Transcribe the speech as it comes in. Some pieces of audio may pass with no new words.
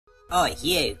Oi,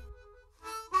 you.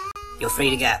 You're free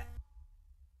to go.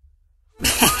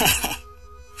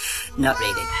 Not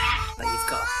really, but you've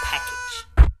got a package.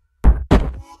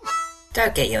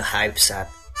 Don't get your hopes up.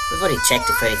 We've already checked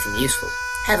it for anything useful.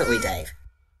 Haven't we, Dave?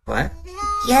 What?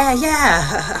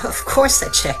 Yeah, of course I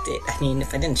checked it. I mean,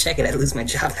 if I didn't check it, I'd lose my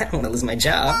job. I don't want to lose my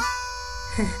job.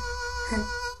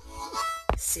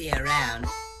 See you around.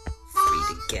 Free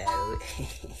to go.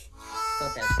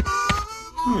 Thought that was pretty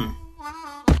good.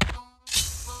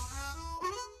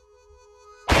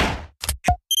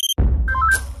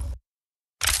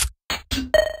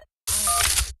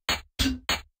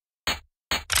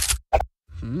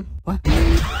 What?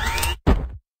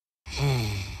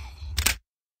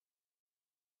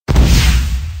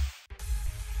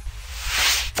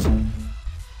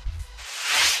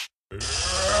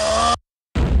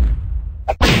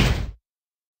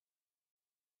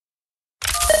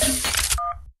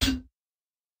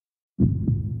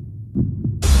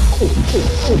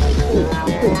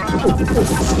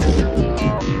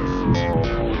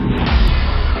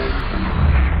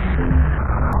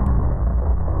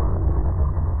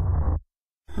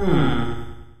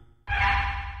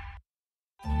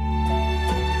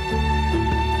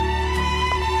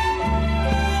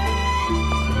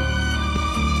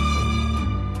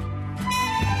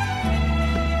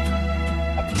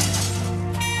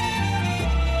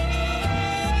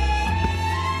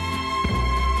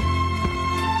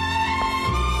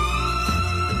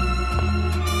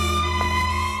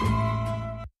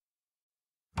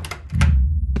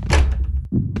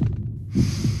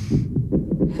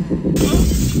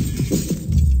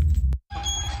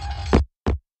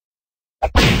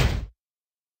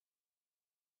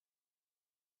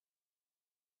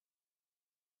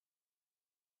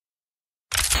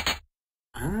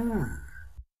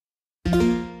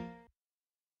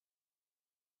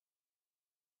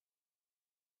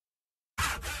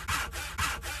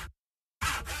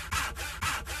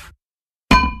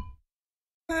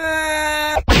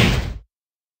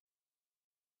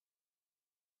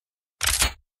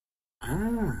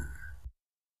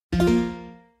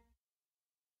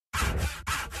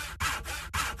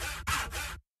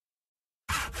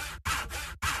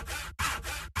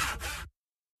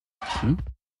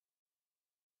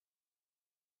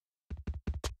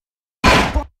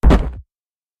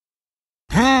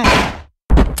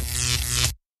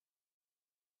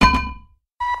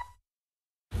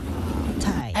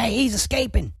 Hey, he's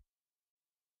escaping.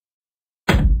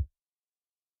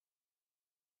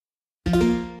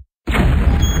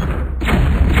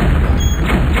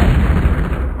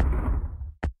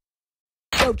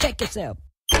 Go check yourself.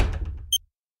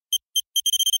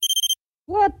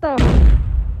 What the?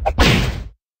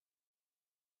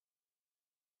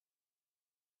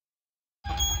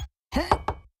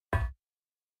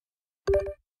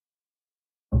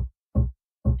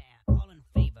 All in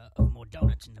favor of more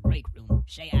donuts in the break room,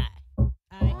 say aye.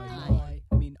 Aye.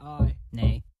 I mean, I.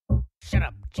 Nay. Shut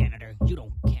up, janitor. You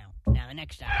don't count. Now the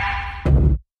next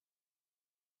item.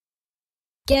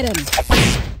 Get him!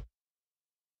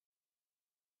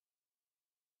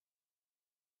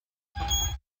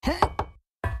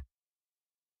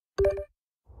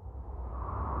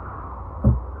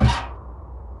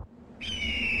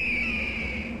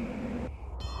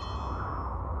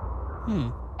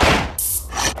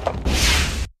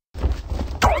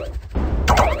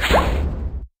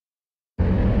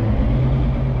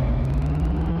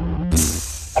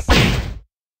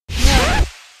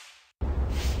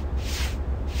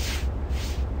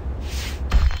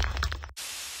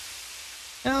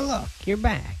 Oh, look, you're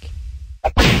back.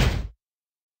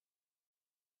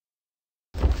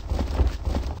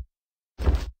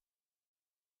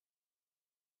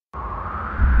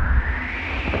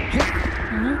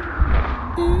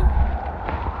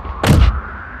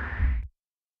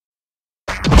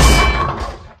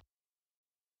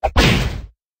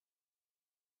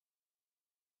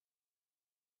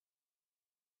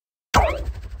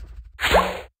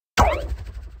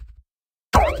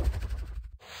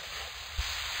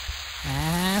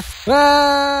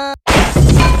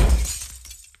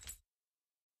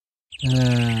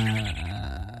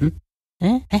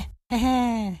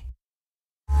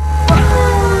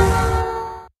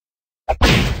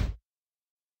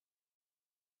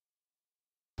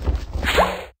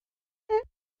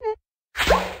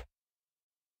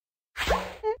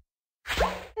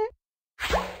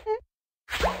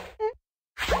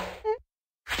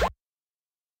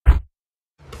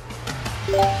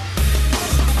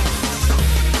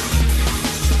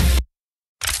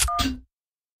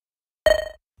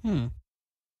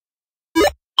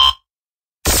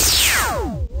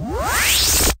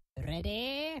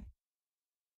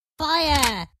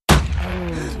 Fire!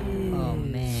 Oh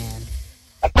man.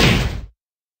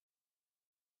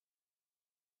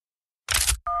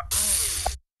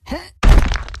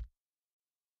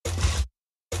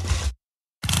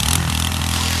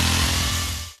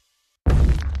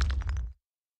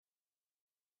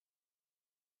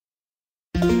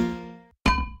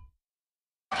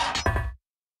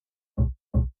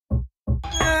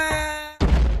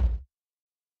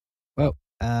 Whoa,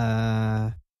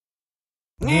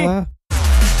 Eh. no.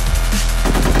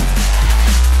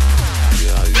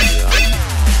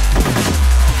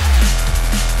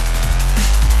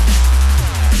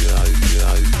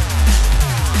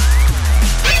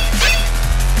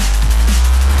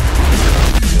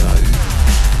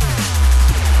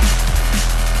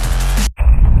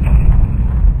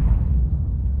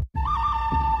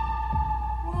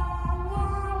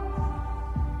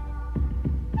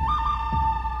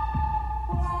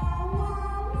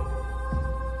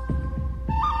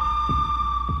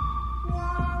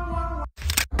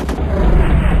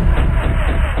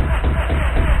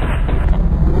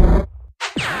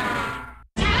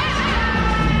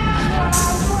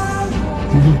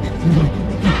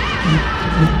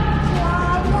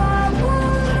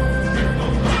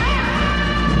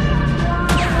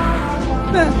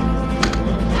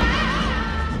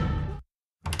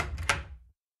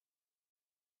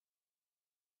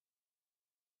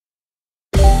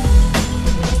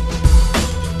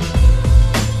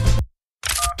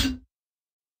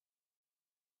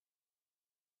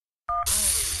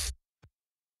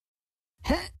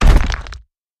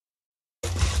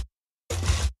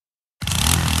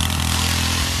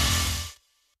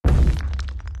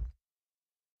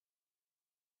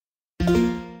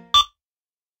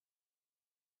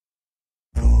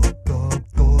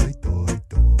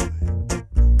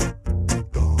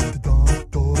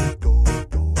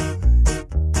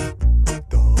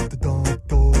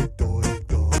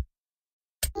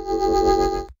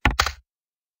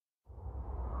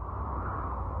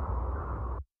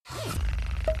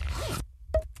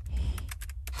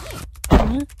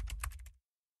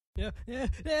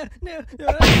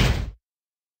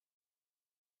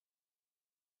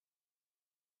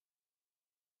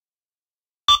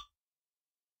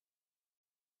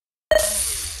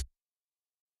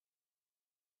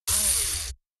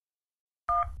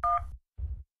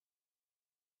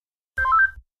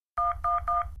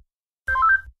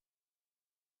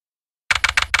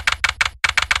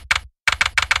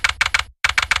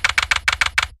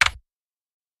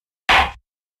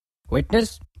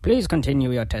 Witness, please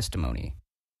continue your testimony.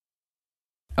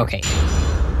 Okay.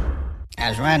 I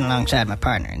was riding alongside my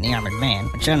partner in the armored van,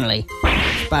 but suddenly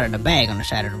spotted a bag on the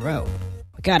side of the road.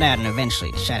 We got out and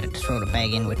eventually decided to throw the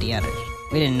bag in with the others.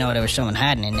 We didn't know there was someone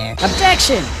hiding in there.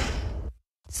 Objection!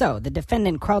 So, the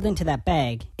defendant crawled into that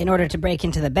bag in order to break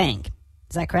into the bank.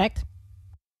 Is that correct?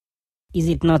 Is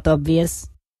it not obvious?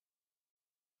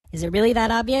 Is it really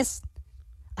that obvious?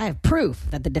 I have proof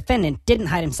that the defendant didn't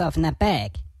hide himself in that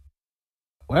bag.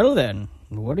 Well then,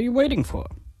 what are you waiting for?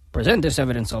 Present this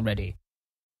evidence already.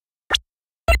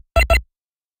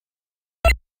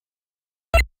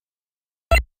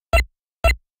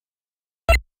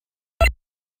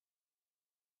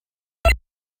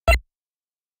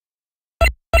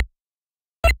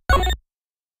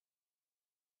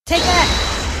 Take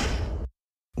that!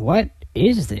 What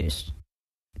is this?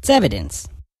 It's evidence.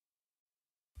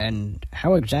 And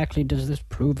how exactly does this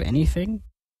prove anything?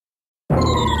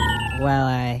 Well,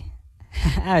 I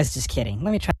was just kidding.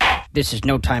 Let me try. This is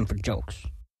no time for jokes.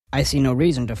 I see no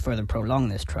reason to further prolong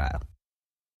this trial.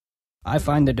 I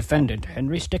find the defendant,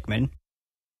 Henry Stickmen,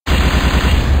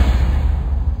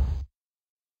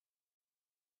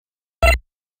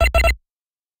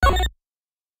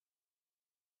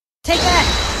 Take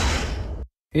that!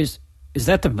 Is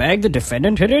that the bag the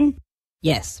defendant hid in?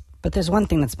 Yes, but there's one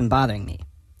thing that's been bothering me.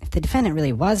 If the defendant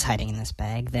really was hiding in this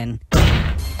bag, then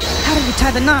how did he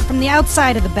tie the knot from the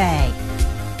outside of the bag?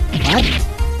 What?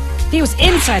 If he was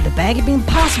inside the bag, it'd be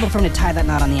impossible for him to tie that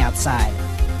knot on the outside.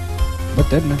 But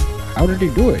then, how did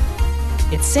he do it?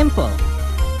 It's simple.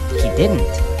 He didn't.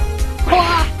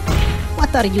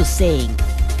 What are you saying?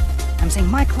 I'm saying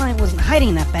my client wasn't hiding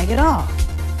in that bag at all.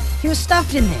 He was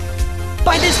stuffed in there.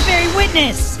 By this very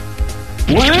witness!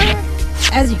 What?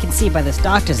 As you can see by this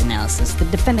doctor's analysis, the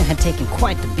defendant had taken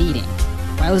quite the beating.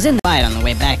 While he was in the fight on the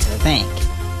way back to the bank,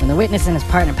 when the witness and his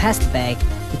partner passed the bag,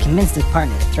 he convinced his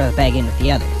partner to throw the bag in with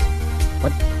the others.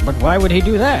 But why would he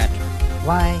do that?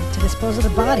 Why, to dispose of the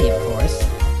body, of course.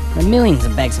 There were millions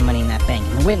of bags of money in that bank,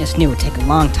 and the witness knew it would take a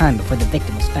long time before the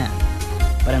victim was found.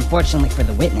 But unfortunately for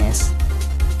the witness,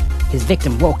 his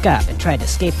victim woke up and tried to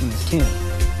escape from his tomb.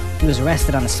 He was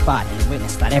arrested on the spot, and the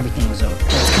witness thought everything was over.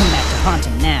 It's come back to haunt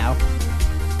him now.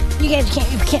 You guys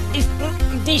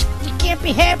this can't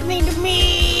be happening to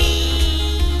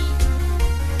me!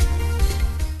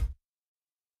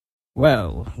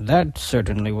 Well, that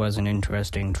certainly was an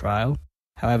interesting trial.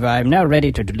 However, I am now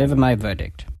ready to deliver my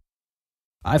verdict.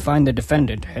 I find the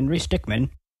defendant, Henry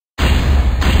Stickmen,